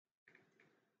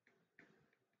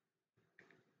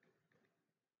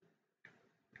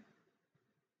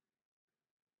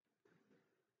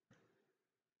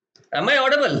Am I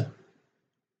audible?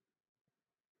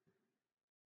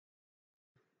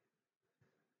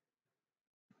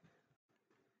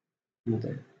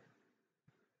 Okay.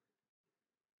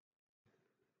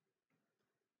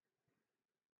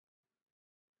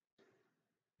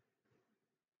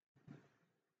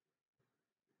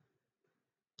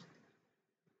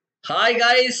 Hi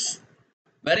guys,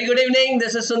 very good evening.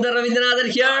 This is Sundar here.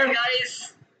 Hi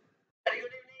guys, very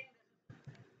good evening.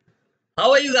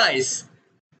 How are you guys?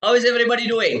 How is everybody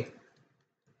doing?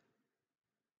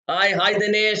 Hi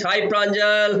Dinesh, hi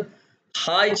Pranjal,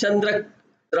 hi Chandra,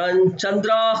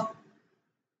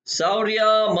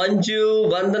 Saurya,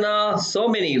 Manju, Vandana, so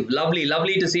many.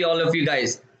 Lovely to see all of you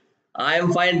guys. I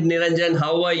am fine, Niranjan.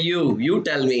 How are you? You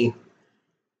tell me.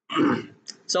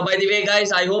 So, by the way,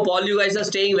 guys, I hope all you guys are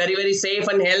staying very safe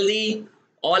and healthy,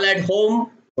 all at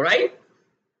home, right?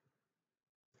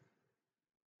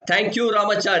 Thank you,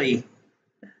 Ramachari.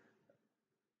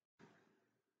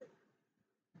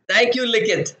 Thank you,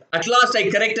 Likit. At last, I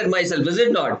corrected myself, is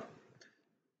it not?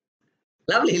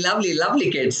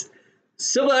 Lovely, kids.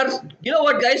 Super. You know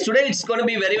what, guys? Today it's going to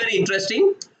be very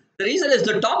interesting. The reason is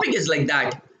the topic is like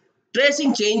that.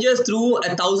 Tracing changes through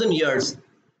 1,000 years.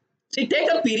 See,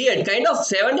 take a period, kind of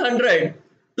 700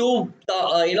 to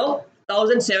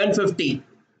 1,750.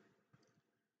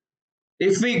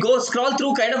 If we go scroll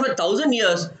through kind of 1,000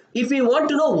 years, if we want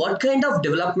to know what kind of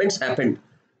developments happened,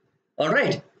 all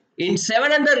right, in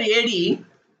 700 AD,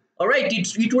 all right,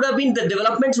 it would have been the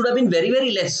developments would have been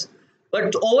very less,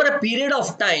 but over a period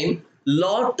of time,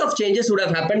 lot of changes would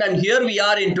have happened, and here we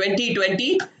are in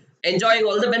 2020 enjoying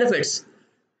all the benefits.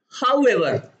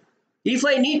 However, if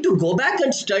I need to go back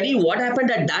and study what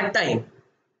happened at that time,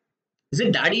 is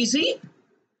it that easy?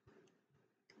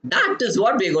 That is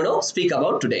what we're going to speak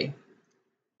about today.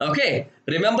 Okay,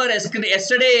 remember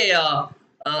yesterday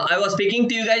I was speaking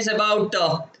to you guys about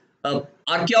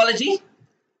archaeology,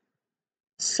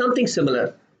 something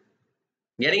similar.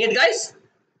 Getting it, guys?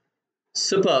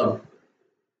 Superb.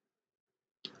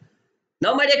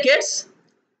 Now, my dear kids,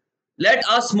 let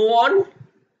us move on.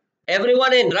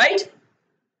 Everyone in, right?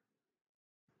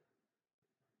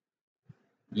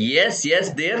 Yes,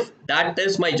 there. That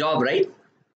is my job, right?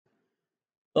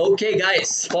 Okay,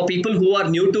 guys. For people who are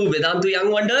new to Vedantu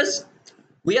Young Wonders,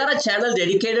 we are a channel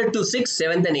dedicated to 6th,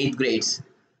 7th, and 8th grades.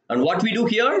 And what we do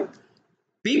here,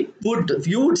 you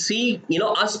would see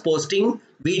us posting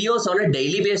videos on a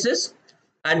daily basis,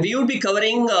 and we would be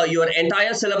covering your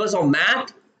entire syllabus of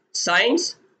math,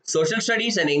 science, social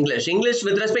studies, and English.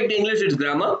 With respect to English, it's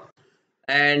grammar,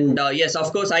 and yes,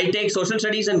 of course, I take social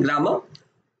studies and grammar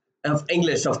of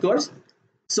English, of course.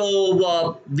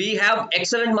 So we have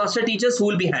excellent master teachers who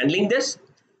will be handling this.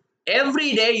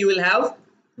 Every day you will have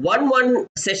one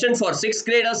session for 6th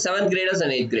graders, 7th graders,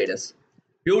 and 8th graders.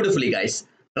 Beautifully, guys,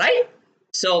 right?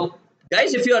 So,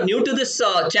 guys, if you are new to this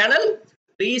channel,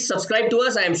 please subscribe to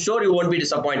us. I am sure you won't be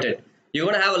disappointed. You're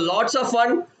going to have lots of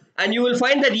fun, and you will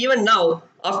find that even now,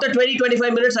 after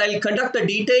 20-25 minutes, I'll conduct a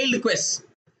detailed quiz.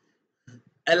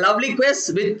 A lovely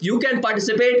quiz which you can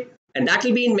participate, and that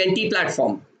will be in Menti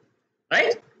platform,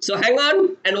 right? So hang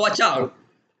on and watch out.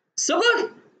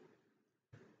 Super.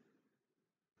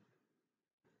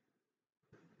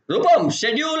 Rupam,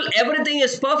 schedule, everything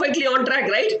is perfectly on track,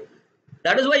 right?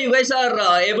 That is why you guys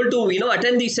are able to,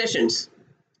 attend these sessions.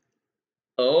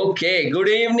 Okay, good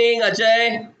evening,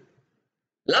 Ajay.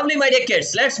 Lovely, my dear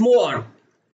kids. Let's move on.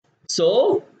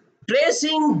 So,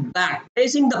 tracing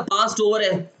the past over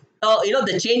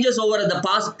the changes over the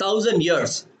past 1,000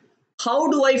 years. How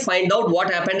do I find out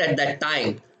what happened at that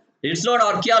time? It's not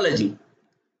archaeology.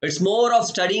 It's more of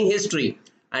studying history.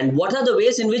 And what are the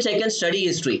ways in which I can study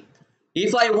history?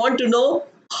 If I want to know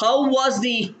how was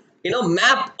the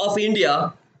map of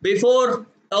India before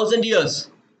 1,000 years,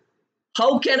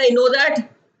 how can I know that?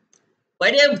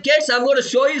 My dear kids, I'm going to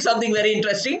show you something very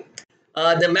interesting.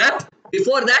 The map.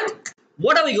 Before that,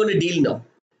 what are we going to deal now?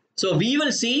 So we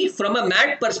will see from a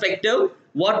map perspective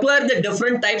what were the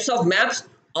different types of maps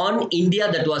on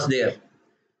India that was there.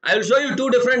 I will show you two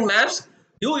different maps.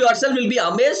 You yourself will be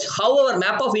amazed how our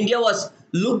map of India was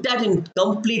looked at in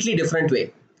completely different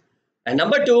way. And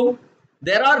number two,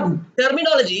 there are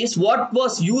terminologies what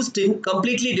was used in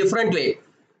completely different way.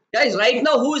 Guys, right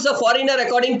now, who is a foreigner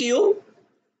according to you?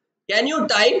 Can you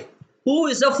type who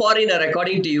is a foreigner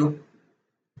according to you?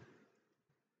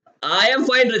 I am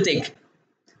fine, Ritik.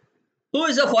 Who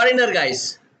is a foreigner,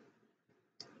 guys?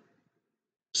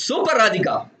 Super,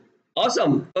 Radhika.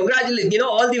 Awesome. Congratulations.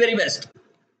 All the very best.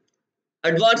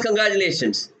 Advance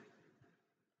congratulations.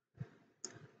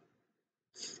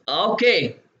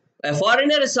 Okay. A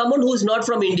foreigner is someone who is not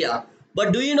from India.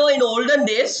 But do you know in olden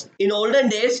days,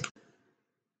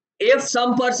 if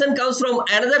some person comes from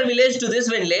another village to this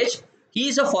village, he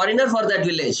is a foreigner for that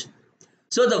village.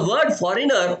 So the word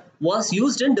foreigner was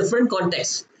used in different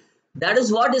contexts. That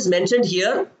is what is mentioned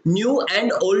here, new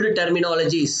and old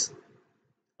terminologies.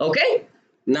 Okay.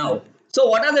 Now, so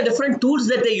what are the different tools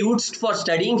that they used for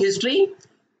studying history?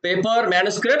 Paper,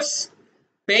 manuscripts,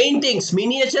 paintings,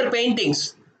 miniature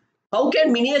paintings. How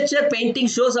can miniature painting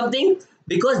show something?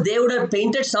 Because they would have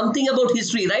painted something about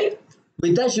history, right?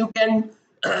 With us, you can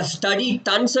study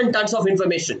tons and tons of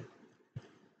information.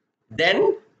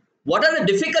 Then, what are the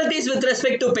difficulties with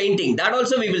respect to painting? That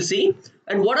also we will see.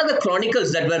 And what are the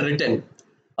chronicles that were written?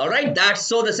 All right, that's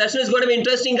so the session is going to be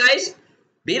interesting, guys.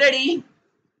 Be ready.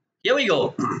 Here we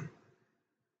go.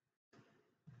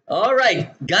 All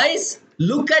right, guys,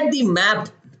 look at the map.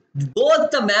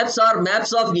 Both the maps are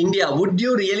maps of India. Would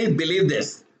you really believe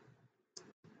this?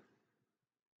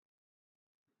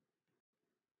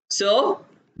 So,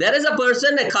 there is a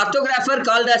person, a cartographer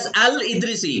called as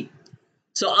Al-Idrisi.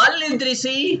 So,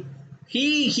 Al-Idrisi,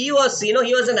 he was, he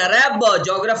was an Arab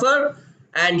geographer,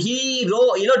 and he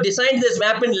wrote, designed this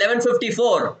map in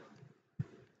 1154.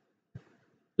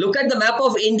 Look at the map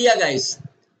of India, guys.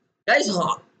 Guys,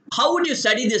 how would you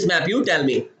study this map? You tell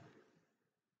me.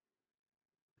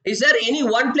 Is there any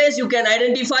one place you can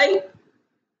identify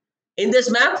in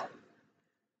this map?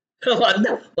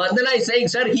 Vandana is saying,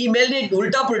 sir, he mailed it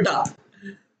ulta pulta.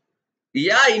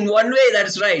 Yeah, in one way,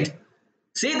 that's right.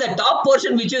 See, the top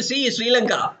portion which you see is Sri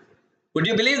Lanka. Would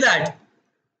you believe that?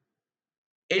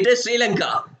 It is Sri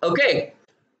Lanka. Okay.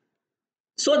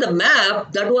 So the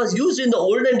map that was used in the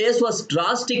olden days was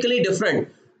drastically different.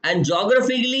 And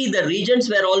geographically, the regions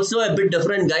were also a bit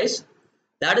different, guys.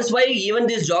 That is why even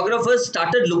these geographers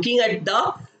started looking at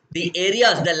the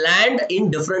areas, the land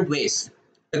in different ways.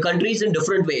 The countries in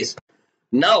different ways.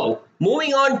 Now,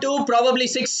 moving on to probably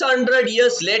 600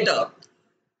 years later.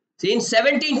 In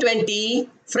 1720,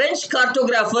 French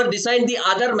cartographer designed the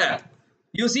other map.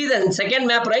 You see the second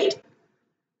map, right?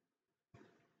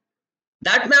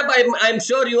 That map I'm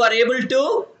sure you are able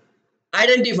to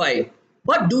identify.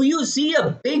 But do you see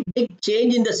a big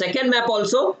change in the second map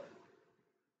also?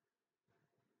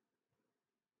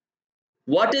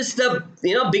 What is the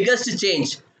biggest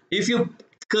change? If you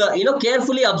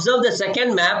carefully observe the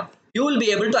second map, you will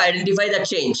be able to identify that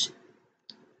change.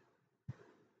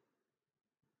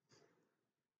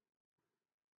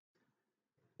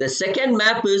 The second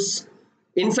map is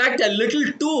in fact a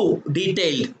little too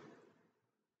detailed.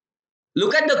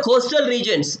 Look at the coastal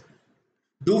regions.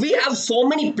 Do we have so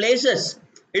many places?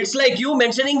 It's like you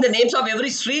mentioning the names of every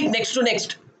street next to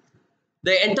next.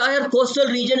 The entire coastal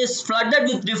region is flooded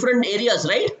with different areas,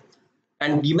 right?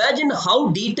 And imagine how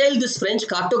detailed this French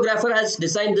cartographer has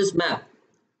designed this map.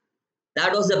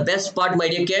 That was the best part, my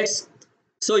dear kids.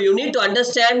 So you need to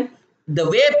understand the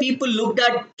way people looked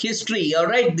at history, all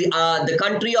right? The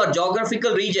country or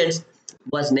geographical regions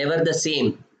was never the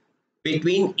same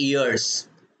between years.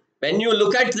 When you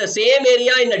look at the same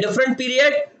area in a different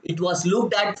period, it was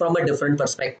looked at from a different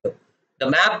perspective.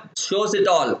 The map shows it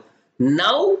all.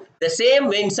 Now, the same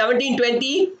in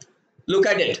 1720, look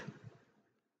at it.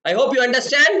 I hope you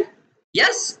understand.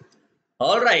 Yes?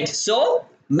 Alright, so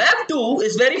map 2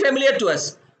 is very familiar to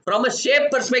us. From a shape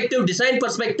perspective, design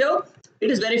perspective, it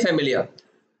is very familiar.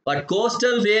 But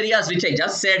coastal areas, which I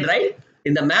just said, right?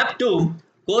 In the map 2,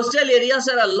 coastal areas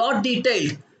are a lot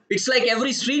detailed. It's like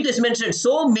every street is mentioned,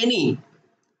 so many,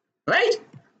 right?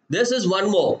 This is one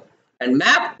more. And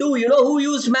map 2, you know who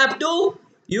used map 2?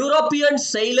 European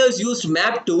sailors used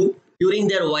map 2 during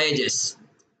their voyages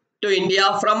to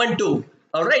India from and to.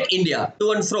 Alright, India,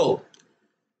 to and fro.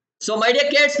 So my dear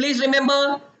kids, please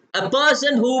remember, a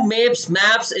person who makes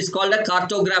maps is called a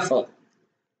cartographer.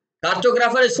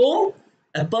 Cartographer is whom?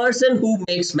 A person who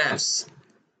makes maps.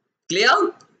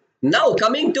 Clear? Now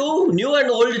coming to new and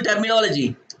old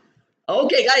terminology.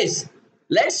 Okay guys,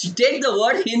 let's take the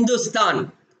word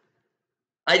Hindustan.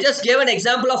 I just gave an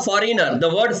example of foreigner,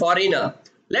 the word foreigner.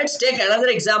 Let's take another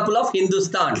example of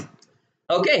Hindustan.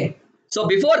 Okay, so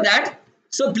before that,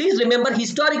 so please remember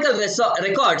historical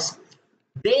records,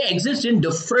 they exist in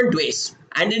different ways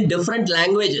and in different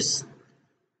languages.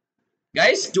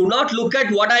 Guys, do not look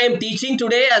at what I am teaching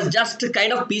today as just a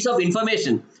kind of piece of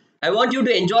information. I want you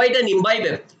to enjoy it and imbibe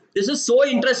it. This is so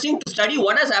interesting to study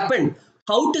what has happened.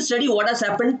 How to study what has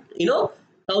happened,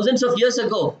 thousands of years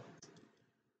ago.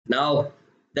 Now,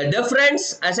 the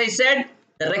difference, as I said,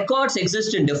 the records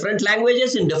exist in different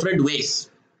languages in different ways.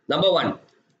 Number one.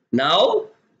 Now,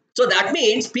 so that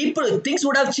means things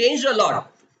would have changed a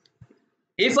lot.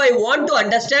 If I want to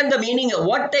understand the meaning,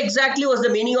 what exactly was the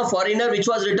meaning of foreigner which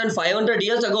was written 500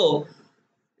 years ago,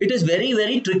 it is very,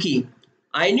 very tricky.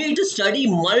 I need to study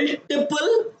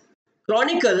multiple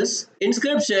chronicles,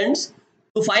 inscriptions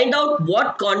to find out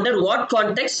what content, what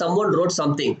context someone wrote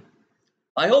something.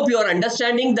 I hope you are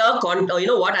understanding the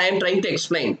what I am trying to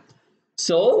explain.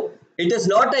 So it is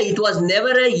not a, it was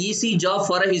never a easy job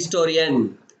for a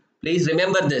historian. Please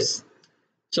remember this.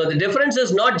 So the difference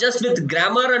is not just with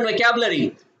grammar and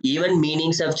vocabulary. Even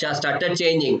meanings have just started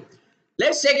changing.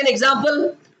 Let's take an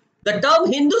example. The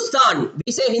term Hindustan.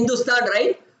 We say Hindustan,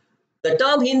 right? The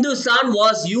term Hindustan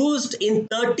was used in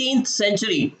 13th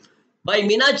century by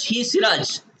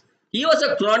Minaj-e-Siraj. He was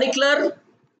a chronicler,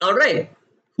 all right,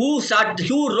 who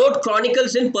wrote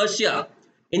chronicles in Persia,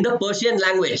 in the Persian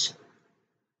language.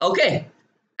 Okay,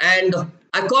 and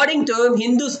according to him,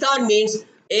 Hindustan means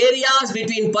areas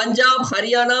between Punjab,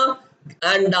 Haryana,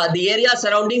 and the area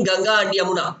surrounding Ganga and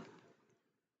Yamuna.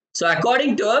 So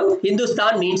according to him,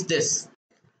 Hindustan means this.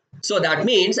 So that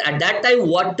means at that time,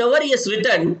 whatever he has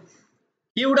written,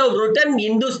 he would have written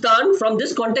Hindustan from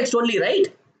this context only, right?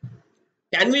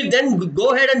 Can we then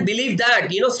go ahead and believe that,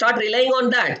 start relying on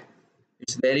that?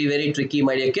 It's very, very tricky,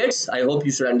 my dear kids. I hope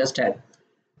you should understand.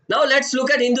 Now let's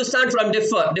look at Hindustan from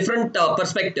different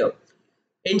perspective.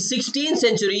 In 16th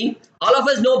century, all of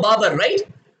us know Babur, right?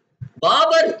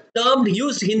 Babur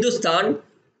used Hindustan,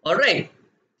 all right,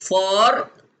 for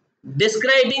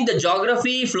describing the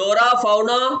geography, flora,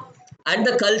 fauna, and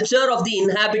the culture of the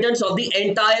inhabitants of the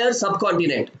entire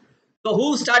subcontinent. So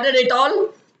who started it all?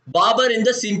 Babur in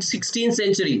the 16th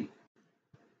century,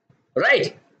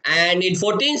 right? And in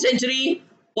 14th century,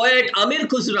 poet Amir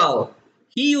Khusrau,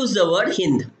 he used the word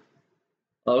Hind.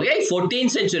 Okay,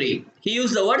 14th century, he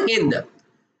used the word Hind.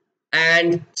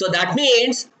 And so that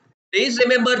means, please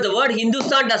remember, the word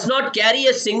Hindustan does not carry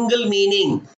a single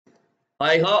meaning.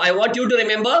 I want you to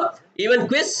remember, even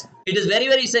quiz, it is very,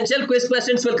 very essential. Quiz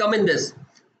questions will come in this.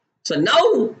 So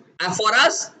now, for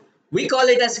us, we call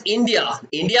it as India.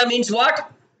 India means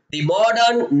what? The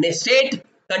modern state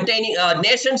containing,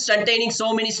 nations containing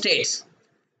so many states.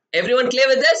 Everyone clear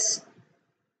with this?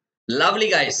 Lovely,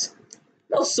 guys.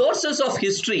 Now, sources of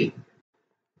history.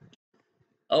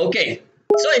 Okay.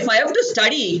 So if I have to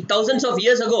study thousands of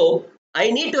years ago,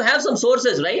 I need to have some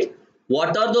sources, right?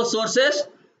 What are those sources?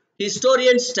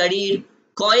 Historians studied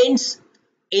coins,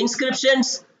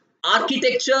 inscriptions,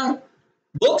 architecture,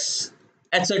 books,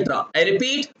 etc. I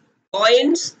repeat,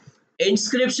 coins,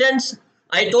 inscriptions.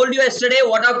 I told you yesterday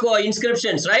what are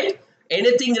inscriptions, right?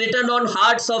 Anything written on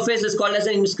hard surface is called as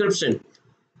an inscription.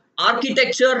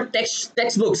 Architecture,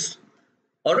 textbooks.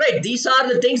 All right, these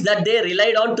are the things that they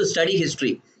relied on to study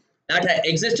history that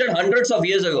existed hundreds of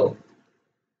years ago.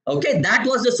 Okay, that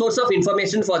was the source of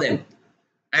information for them.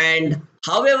 And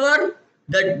however,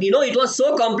 it was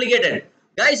so complicated.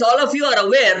 Guys, all of you are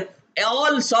aware,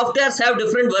 all softwares have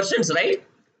different versions, right?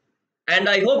 And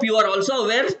I hope you are also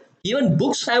aware, even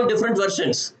books have different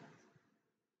versions.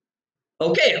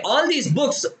 Okay, all these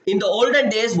books in the olden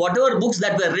days, whatever books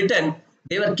that were written,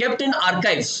 they were kept in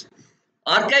archives.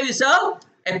 Archive is a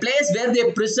place where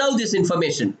they preserve this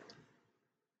information.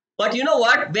 But you know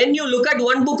what? When you look at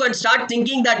one book and start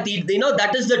thinking that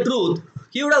that is the truth,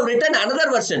 he would have written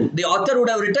another version. The author would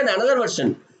have written another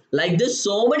version. Like this,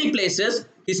 so many places,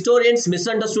 historians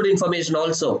misunderstood information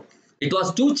also. It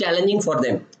was too challenging for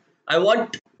them. I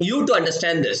want you to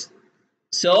understand this.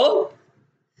 So,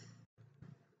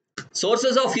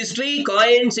 sources of history,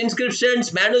 coins,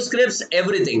 inscriptions, manuscripts,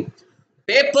 everything.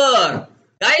 Paper.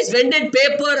 Guys, when did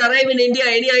paper arrive in India?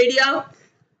 Any idea?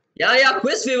 Yeah,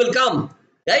 quiz we will come.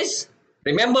 Guys,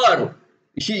 remember,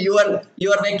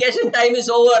 your vacation time is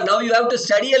over. Now you have to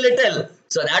study a little.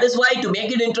 So that is why, to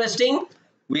make it interesting,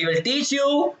 we will teach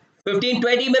you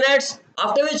 15-20 minutes,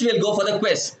 after which we'll go for the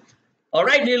quiz.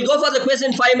 Alright, we'll go for the quiz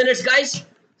in 5 minutes, guys.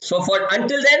 So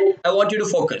until then, I want you to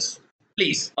focus.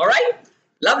 Please. Alright?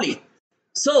 Lovely.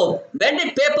 So, when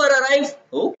did paper arrive?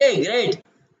 Okay, great.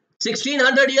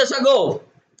 1600 years ago.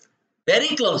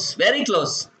 Very close, very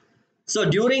close. So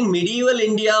during medieval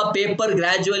India, paper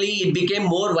gradually it became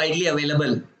more widely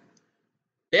available.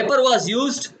 Paper was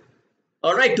used,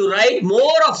 all right, to write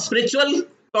more of spiritual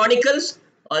chronicles,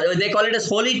 or they call it as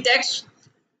holy text.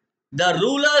 The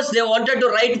rulers, they wanted to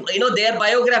write, their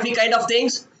biography kind of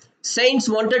things. Saints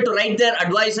wanted to write their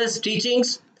advices,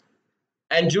 teachings.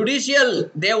 And judicial,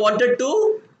 they wanted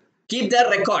to keep their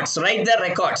records, write their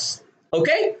records.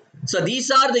 Okay? So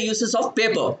these are the uses of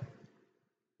paper.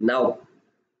 Now,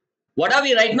 what are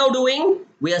we right now doing?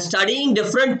 We are studying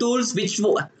different tools which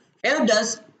helped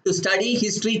us to study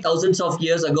history thousands of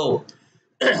years ago.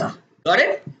 Got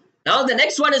it? Now the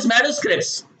next one is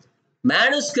manuscripts.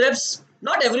 Manuscripts,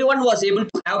 not everyone was able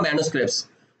to have manuscripts.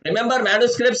 Remember,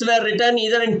 manuscripts were written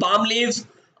either in palm leaves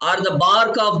or the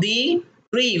bark of the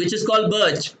tree, which is called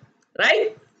birch,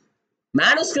 right?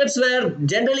 Manuscripts were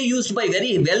generally used by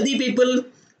very wealthy people,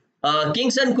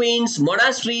 kings and queens,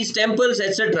 monasteries, temples,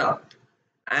 etc.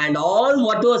 And all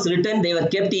what was written, they were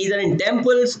kept either in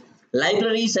temples,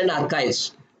 libraries and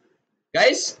archives.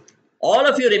 Guys, all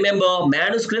of you remember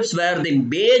manuscripts were the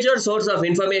major source of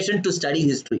information to study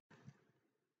history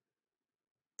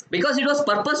because it was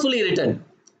purposefully written.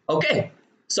 Okay,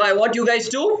 so I want you guys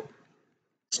to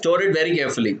store it very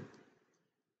carefully.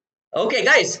 Okay,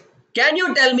 guys, can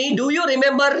you tell me, do you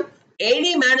remember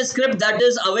any manuscript that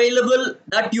is available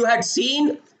that you had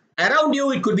seen around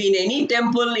you? It could be in any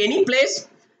temple, any place.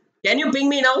 Can you ping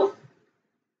me now?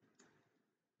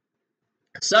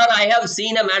 Sir, I have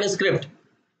seen a manuscript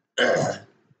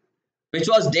which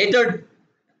was dated.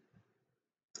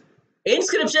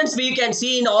 Inscriptions we can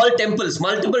see in all temples,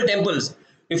 multiple temples.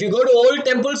 If you go to old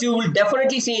temples, you will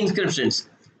definitely see inscriptions.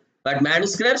 But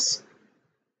manuscripts,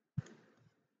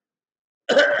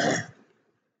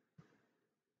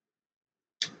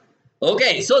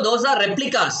 okay, so those are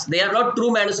replicas. They are not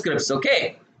true manuscripts,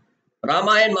 okay?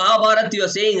 Ramayana and Mahabharata you are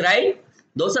saying, right?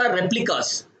 Those are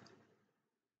replicas.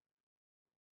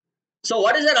 So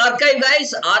what is an archive,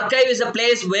 guys? Archive is a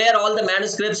place where all the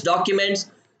manuscripts,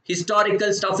 documents,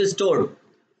 historical stuff is stored.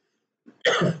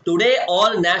 Today,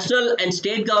 all national and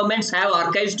state governments have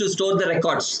archives to store the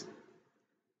records.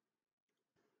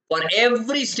 For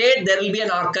every state, there will be an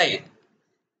archive.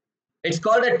 It's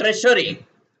called a treasury.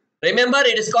 Remember,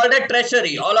 it is called a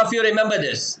treasury. All of you remember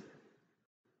this.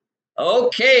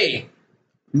 Okay.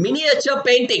 Miniature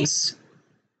paintings.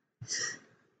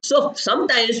 So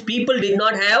sometimes people did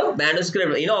not have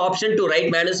manuscript, option to write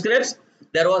manuscripts.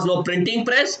 There was no printing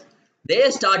press. They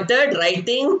started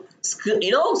writing,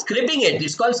 scribbling it.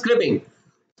 It's called scribbling.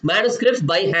 Manuscripts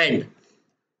by hand.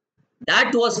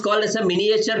 That was called as a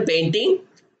miniature painting.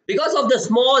 Because of the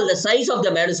size of the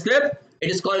manuscript,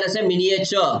 it is called as a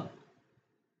miniature.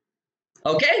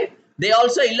 Okay. They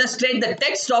also illustrate the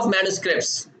text of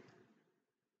manuscripts.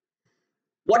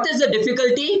 What is the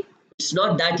difficulty? It's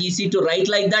not that easy to write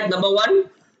like that, number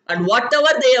one. And whatever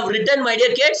they have written, my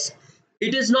dear kids,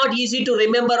 it is not easy to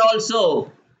remember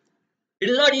also. It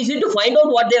is not easy to find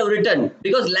out what they have written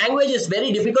because language is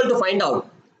very difficult to find out.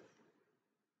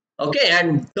 Okay,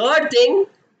 and third thing,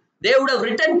 they would have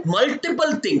written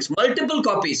multiple things, multiple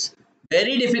copies.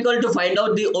 Very difficult to find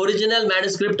out the original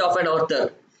manuscript of an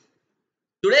author.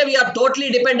 Today we are totally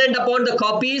dependent upon the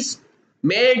copies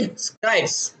made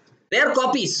scribes. They are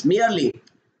copies merely.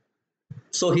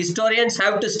 So historians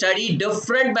have to study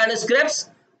different manuscripts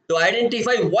to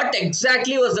identify what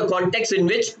exactly was the context in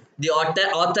which the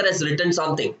author has written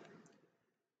something.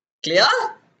 Clear?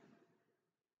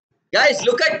 Guys,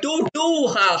 look at two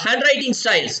handwriting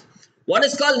styles. One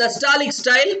is called nostalgic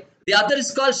style. The other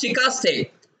is called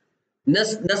shikaste.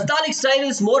 Nostalgic style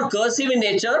is more cursive in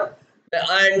nature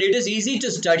and it is easy to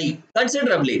study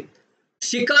considerably.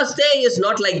 Shikaste is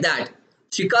not like that.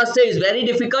 Shikaste is very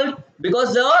difficult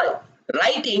because the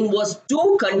writing was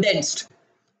too condensed.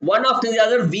 One after the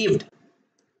other weaved.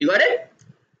 You got it?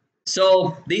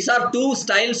 So these are two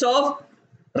styles of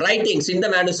writings in the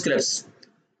manuscripts.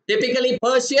 Typically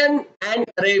Persian and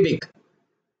Arabic.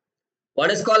 One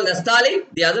is called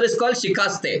nostalgic, the other is called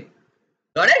shikaste.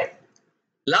 Got it?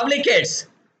 Lovely kids.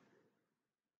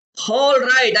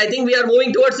 Alright, I think we are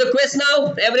moving towards the quiz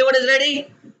now. Everyone is ready?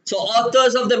 So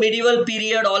authors of the medieval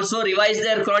period also revised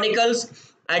their chronicles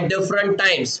at different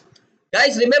times.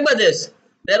 Guys, remember this.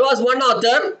 There was one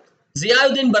author,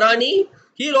 Ziauddin Barani.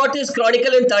 He wrote his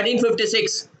chronicle in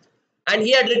 1356. And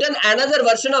he had written another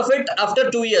version of it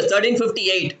after 2 years,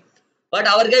 1358. But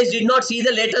our guys did not see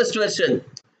the latest version.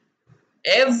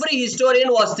 Every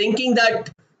historian was thinking that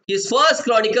his first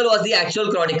chronicle was the actual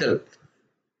chronicle.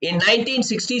 In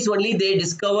 1960s only they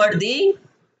discovered the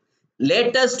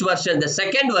latest version, the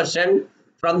second version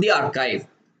from the archive.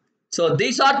 So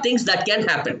these are things that can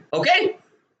happen. Okay?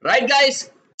 Right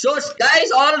guys? So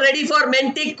guys, all ready for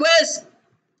Menti quiz?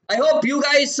 I hope you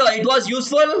guys, it was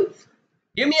useful.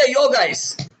 Give me a yo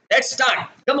guys. Let's start.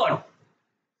 Come on.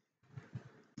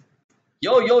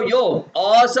 Yo, yo, yo.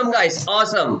 Awesome guys.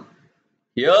 Awesome.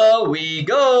 Here we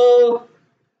go.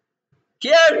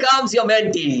 Here comes your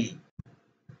Menti.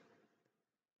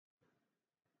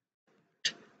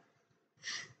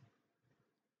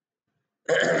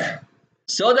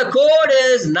 So the code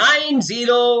is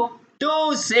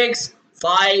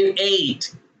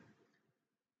 902658.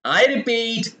 I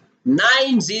repeat,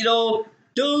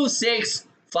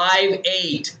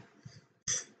 902658.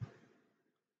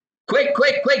 Quick,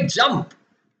 quick, quick, jump.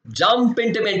 Jump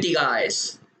into Menti,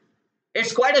 guys.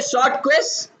 It's quite a short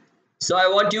quiz. So I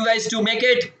want you guys to make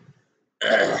it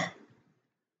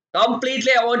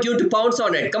completely. I want you to pounce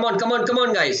on it. Come on, come on, come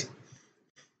on, guys.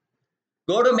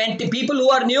 Go to Menti. People who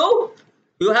are new,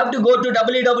 you have to go to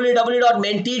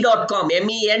www.menti.com,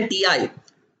 MENTI,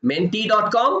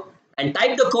 menti.com, and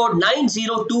type the code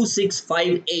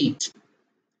 902658.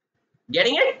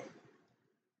 Getting it?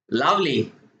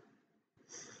 Lovely.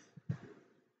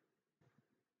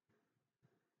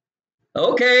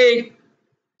 Okay.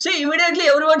 See, immediately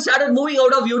everyone started moving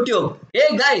out of YouTube.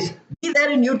 Hey guys, be there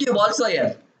in YouTube also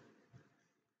here.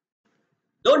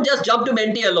 Don't just jump to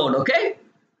Menti alone, okay?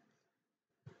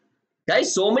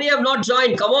 Guys, so many have not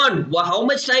joined. Come on. How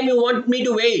much time you want me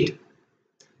to wait?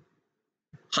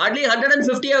 Hardly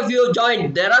 150 of you have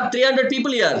joined. There are 300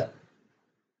 people here.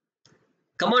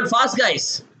 Come on, fast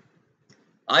guys.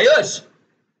 Ayush,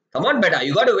 come on, beta.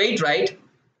 You got to wait, right?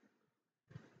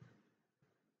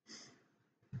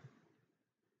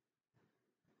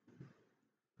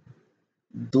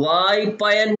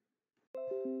 Dwaipayan.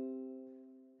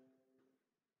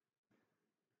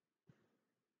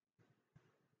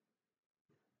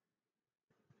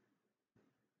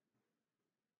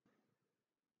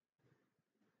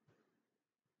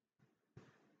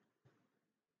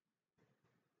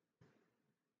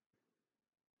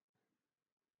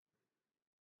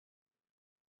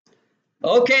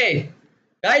 Okay.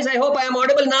 Guys, I hope I am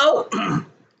audible now.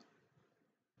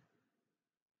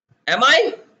 Am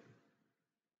I?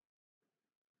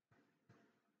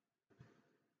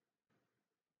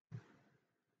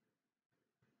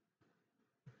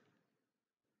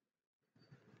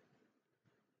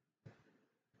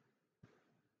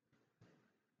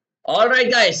 All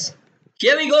right, guys.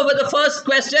 Here we go with the first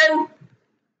question.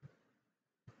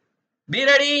 Be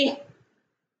ready.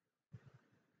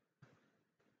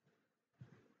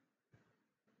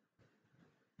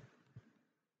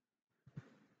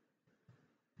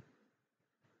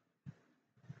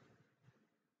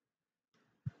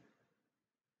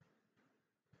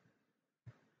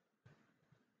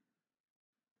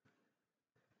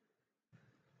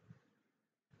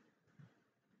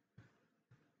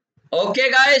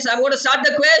 Okay, guys, I'm going to start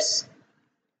the quiz.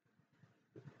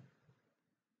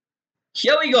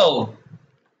 Here we go.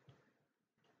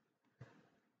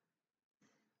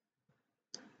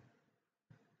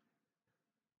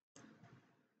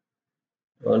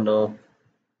 Oh no.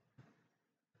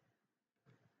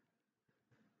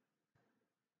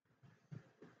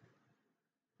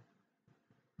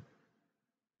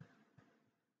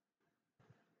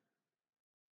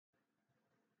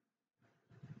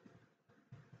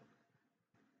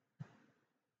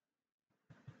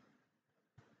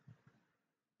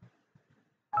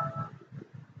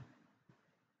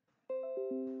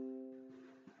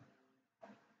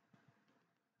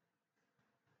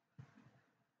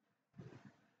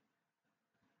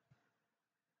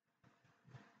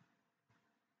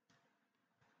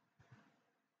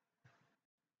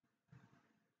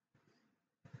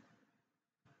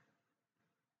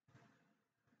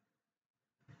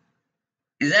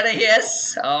 Is that a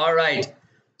yes? All right.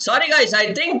 Sorry, guys.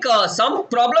 I think some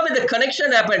problem with the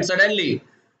connection happened suddenly.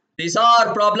 These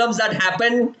are problems that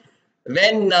happen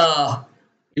when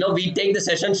we take the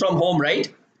sessions from home, right?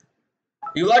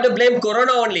 You got to blame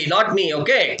Corona only, not me.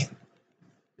 Okay.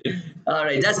 All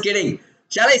right. Just kidding.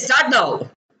 Shall I start now?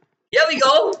 Here we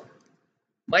go.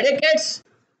 My dear kids.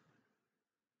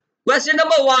 Question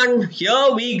number 1. Here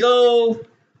we go.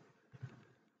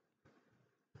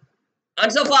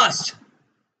 Answer fast.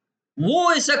 Who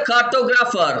is a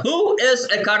cartographer? Who is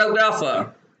a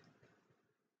cartographer?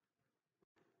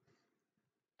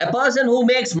 A person who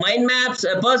makes mind maps,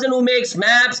 a person who makes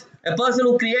maps, a person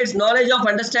who creates knowledge of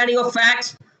understanding of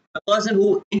facts, a person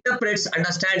who interprets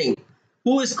understanding.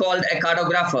 Who is called a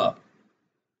cartographer?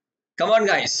 Come on,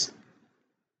 guys.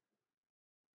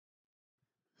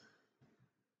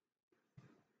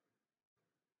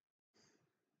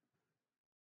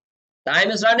 Time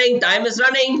is running. Time is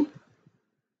running.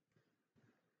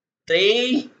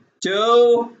 3,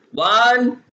 2,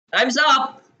 1. Time's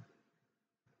up.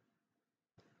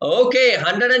 Okay,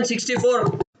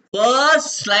 164.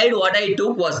 First slide what I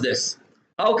took was this.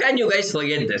 How can you guys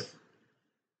forget this?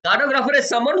 Cartographer is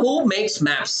someone who makes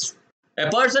maps. A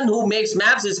person who makes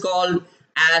maps is called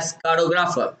as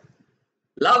cartographer.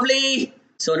 Lovely.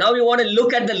 So now we want to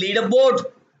look at the leaderboard.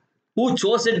 Who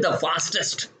chose it the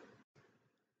fastest?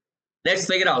 Let's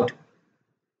figure out.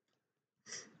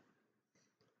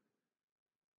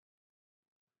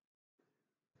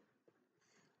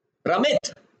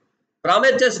 Pramit.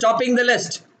 Pramit is topping the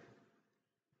list.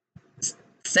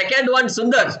 Second one,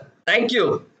 Sundar. Thank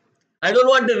you. I don't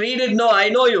want to read it. No, I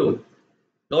know you.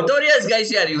 Notorious guys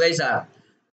here, you guys are.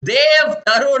 Dev,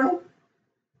 Tarun.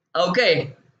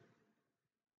 Okay.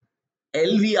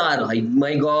 LVR. Oh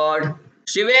my God.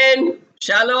 Shiven,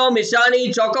 Shalom,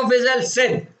 Ishani, Choco Fizzle,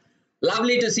 Sid.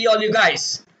 Lovely to see all you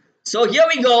guys. So here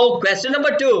we go. Question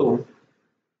number 2.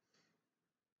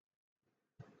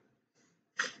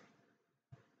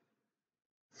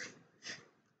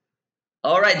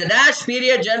 Alright, the dash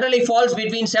period generally falls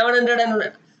between 700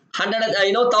 and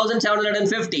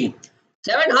 1750.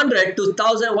 700 to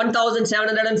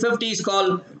 1750 is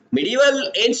called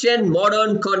medieval, ancient,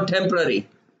 modern, contemporary.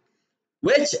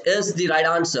 Which is the right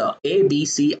answer? A, B,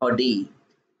 C or D?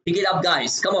 Pick it up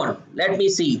guys. Come on. Let me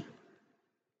see.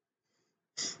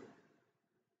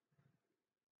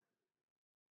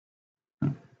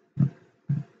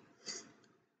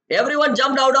 Everyone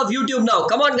jumped out of YouTube now.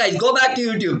 Come on guys. Go back to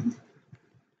YouTube.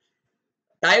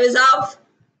 Time is up.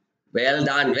 Well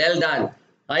done. Well done.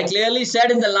 I clearly said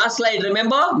in the last slide.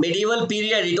 Remember? Medieval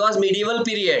period. It was medieval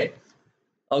period.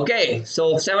 Okay.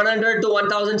 So 700 to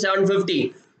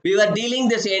 1750. We were dealing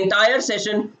this entire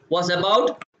session was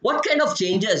about what kind of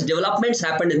changes, developments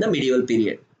happened in the medieval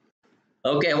period.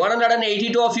 Okay,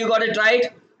 182 of you got it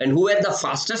right. And who were the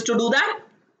fastest to do that?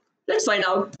 Let's find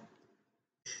out.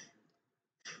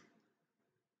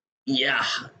 Yeah,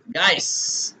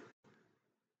 guys.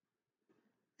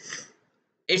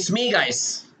 It's me,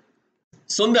 guys.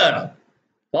 Sundar,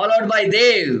 followed by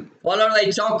Dev, followed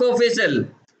by Choco Fizzle,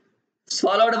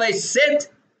 followed by Sid,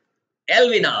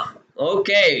 Elvina.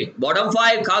 Okay, bottom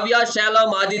 5, Kavya,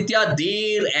 Shalom, Aditya,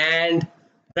 Deer, and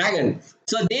Dragon.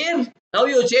 So Deer, now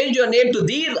you change your name to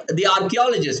Deer, the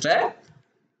archaeologist, right?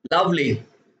 Lovely.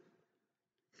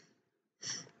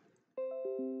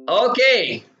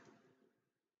 Okay.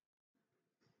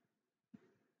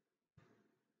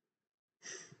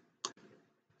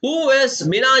 Who is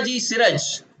Minaji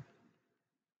Siraj?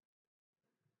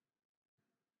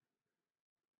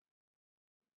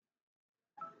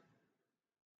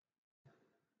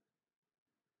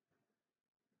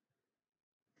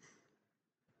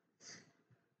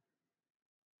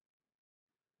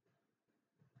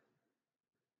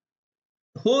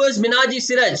 Who is Minaji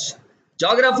Siraj?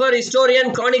 Geographer,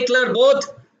 historian, chronicler,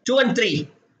 both 2 and 3.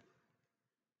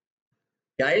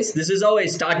 Guys, this is how I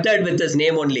started with his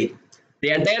name only.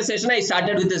 The entire session I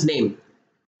started with his name.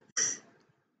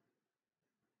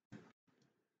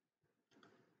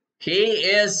 He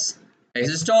is a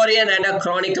historian and a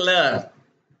chronicler.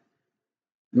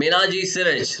 Minaji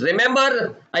Siraj.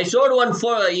 Remember, I showed one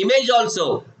image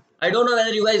also. I don't know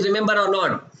whether you guys remember or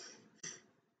not.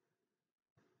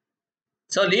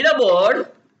 So leaderboard,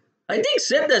 I think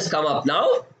Sid has come up now.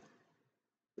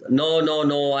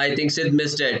 No. I think Sid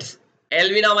missed it.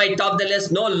 Elvina might top the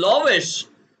list. No, Lovish.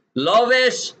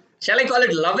 Lovish. Shall I call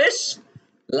it Lovish?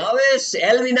 Lovish,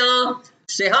 Elvina,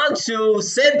 Shehanshu,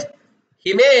 Sid,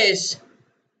 Himesh.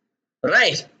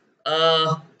 Right.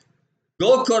 Go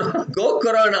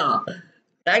Corona.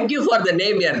 Thank you for the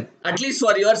name here. At least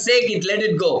for your sake, let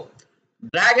it go.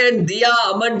 Dragon, Dia,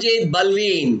 Amanjit,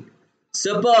 Balveen.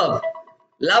 Superb.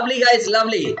 Lovely guys,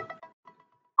 lovely.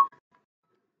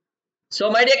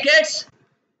 So my dear kids,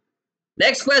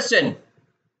 next question.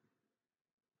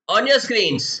 On your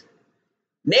screens,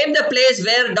 name the place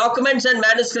where documents and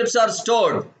manuscripts are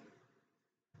stored.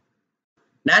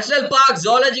 National Park,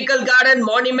 Zoological Garden,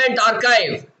 Monument,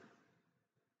 Archive.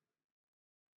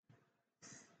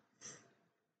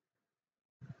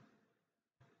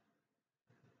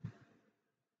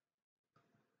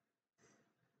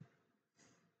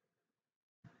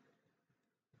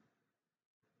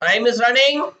 Time is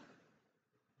running.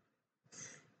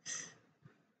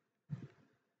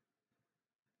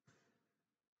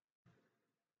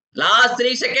 Last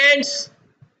 3 seconds.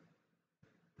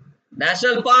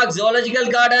 National Park,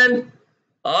 Zoological Garden.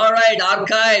 Alright,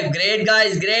 Archive. Great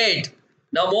guys, great.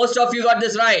 Now most of you got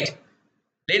this right.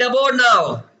 Leaderboard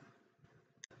now.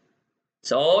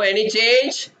 So any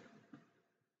change?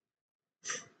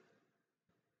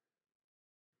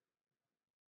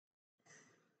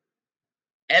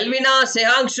 Elvina,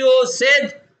 Sehangshu,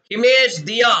 Sid, Himesh,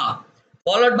 Dia.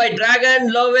 Followed by Dragon,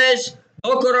 Lovish,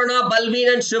 Gokorona,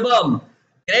 Balveen and Shubham.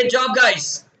 Great job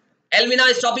guys. Elvina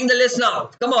is topping the list now.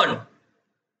 Come on.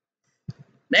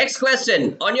 Next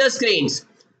question on your screens.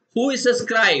 Who is a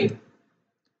scribe?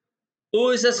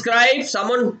 Who is a scribe?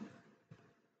 Someone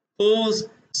who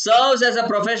serves as a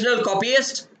professional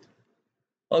copyist.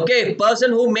 Okay,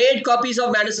 person who made copies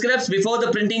of manuscripts before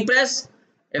the printing press.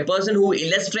 A person who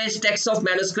illustrates texts of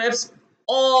manuscripts.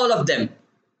 All of them.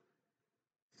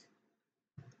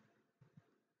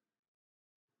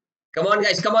 Come on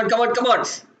guys, come on.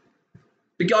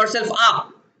 Pick yourself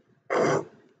up.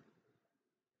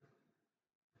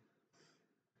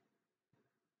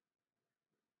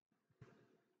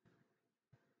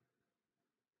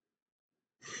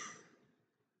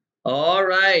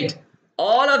 right.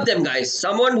 All of them, guys.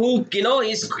 Someone who,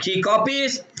 he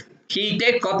copies, he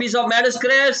take copies of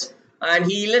manuscripts, and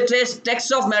he illustrates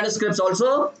text of manuscripts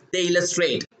also. They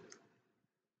illustrate.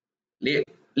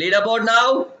 Leaderboard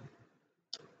now.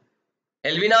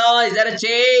 Elvina, is there a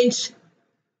change?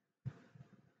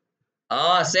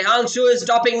 Sehangshu is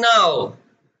topping now.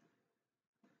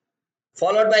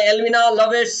 Followed by Elvina,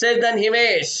 Lavish, Sid, and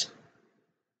Himesh.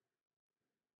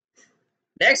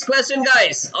 Next question,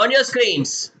 guys, on your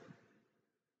screens.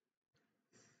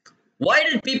 Why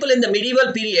did people in the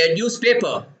medieval period use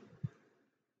paper?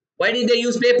 Why did they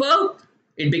use paper?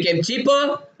 It became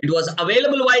cheaper, it was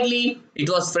available widely, it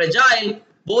was fragile,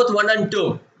 both 1 and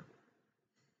 2.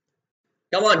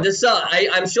 Come on, this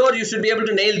I'm sure you should be able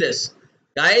to nail this.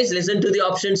 Guys, listen to the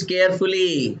options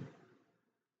carefully.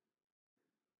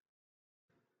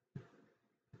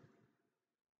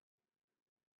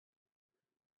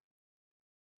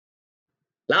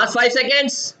 Last 5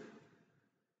 seconds.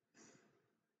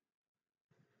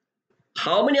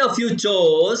 How many of you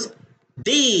chose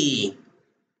D?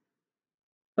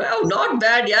 Well, not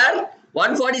bad, yeah.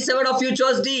 147 of you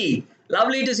chose D.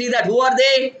 Lovely to see that. Who are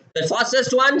they? The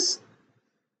fastest ones?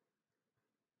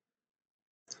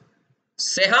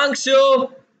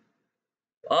 Sehangshu.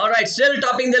 Alright, still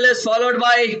topping the list, followed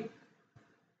by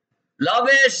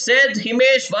Lavish, Sid,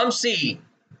 Himesh, Vamsi.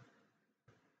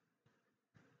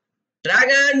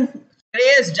 Dragon,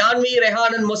 Grace, Janvi,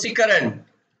 Rehan, and Musikaran.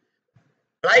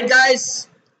 Right, guys.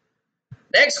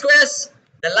 Next quest,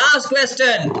 the last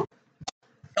question.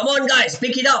 Come on, guys,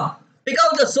 pick it up. Pick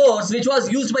out the source which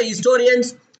was used by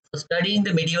historians for studying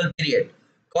the medieval period.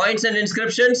 Coins and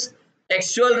inscriptions,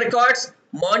 textual records,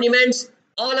 monuments,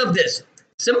 all of this.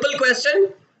 Simple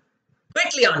question.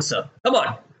 Quickly answer. Come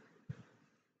on.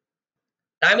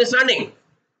 Time is running.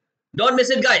 Don't miss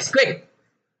it, guys. Quick.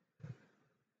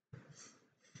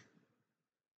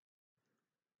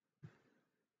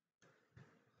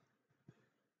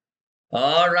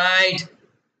 All right.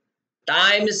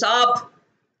 Time is up.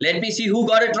 Let me see who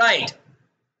got it right.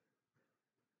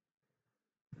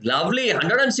 Lovely.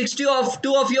 160 of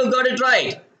 2 of you got it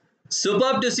right.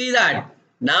 Superb to see that.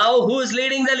 Now, who is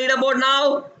leading the leaderboard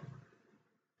now?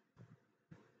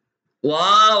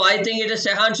 Wow, I think it is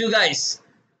Sehangshu, guys.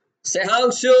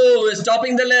 Sehangshu is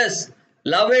topping the list.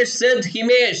 Lavish, Sid,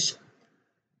 Himesh.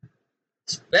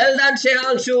 Well done,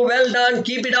 Sehangshu. Well done.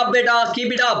 Keep it up, beta.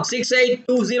 Keep it up.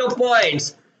 6820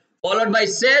 points. Followed by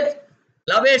Sid,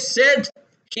 Lavish, Sid,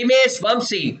 Himesh,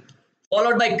 Vamsi.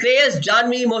 Followed by Grace,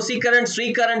 Janvi, Mosikaran,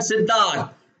 Srikaran,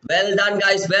 Siddharth. Well done,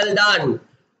 guys. Well done.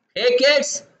 Hey,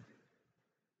 kids.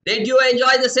 Did you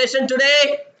enjoy the session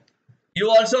today? You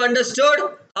also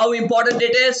understood how important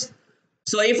it is.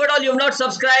 So if at all you have not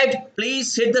subscribed,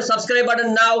 please hit the subscribe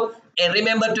button now and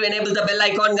remember to enable the bell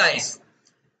icon, guys.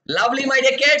 Lovely, my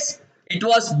dear kids. It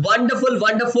was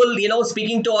wonderful,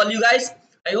 speaking to all you guys.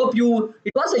 I hope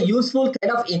it was a useful,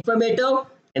 kind of informative,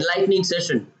 enlightening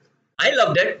session. I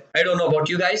loved it. I don't know about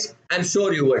you guys. I'm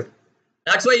sure you would.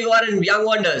 That's why you are in Young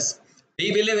Wonders.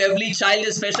 We believe every child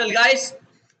is special, guys.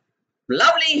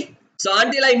 Lovely. So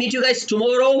until I meet you guys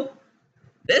tomorrow,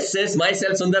 this is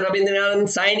myself, Sundar Rabindranath,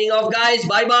 signing off, guys.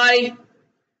 Bye-bye.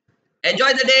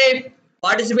 Enjoy the day.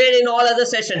 Participate in all other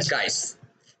sessions, guys.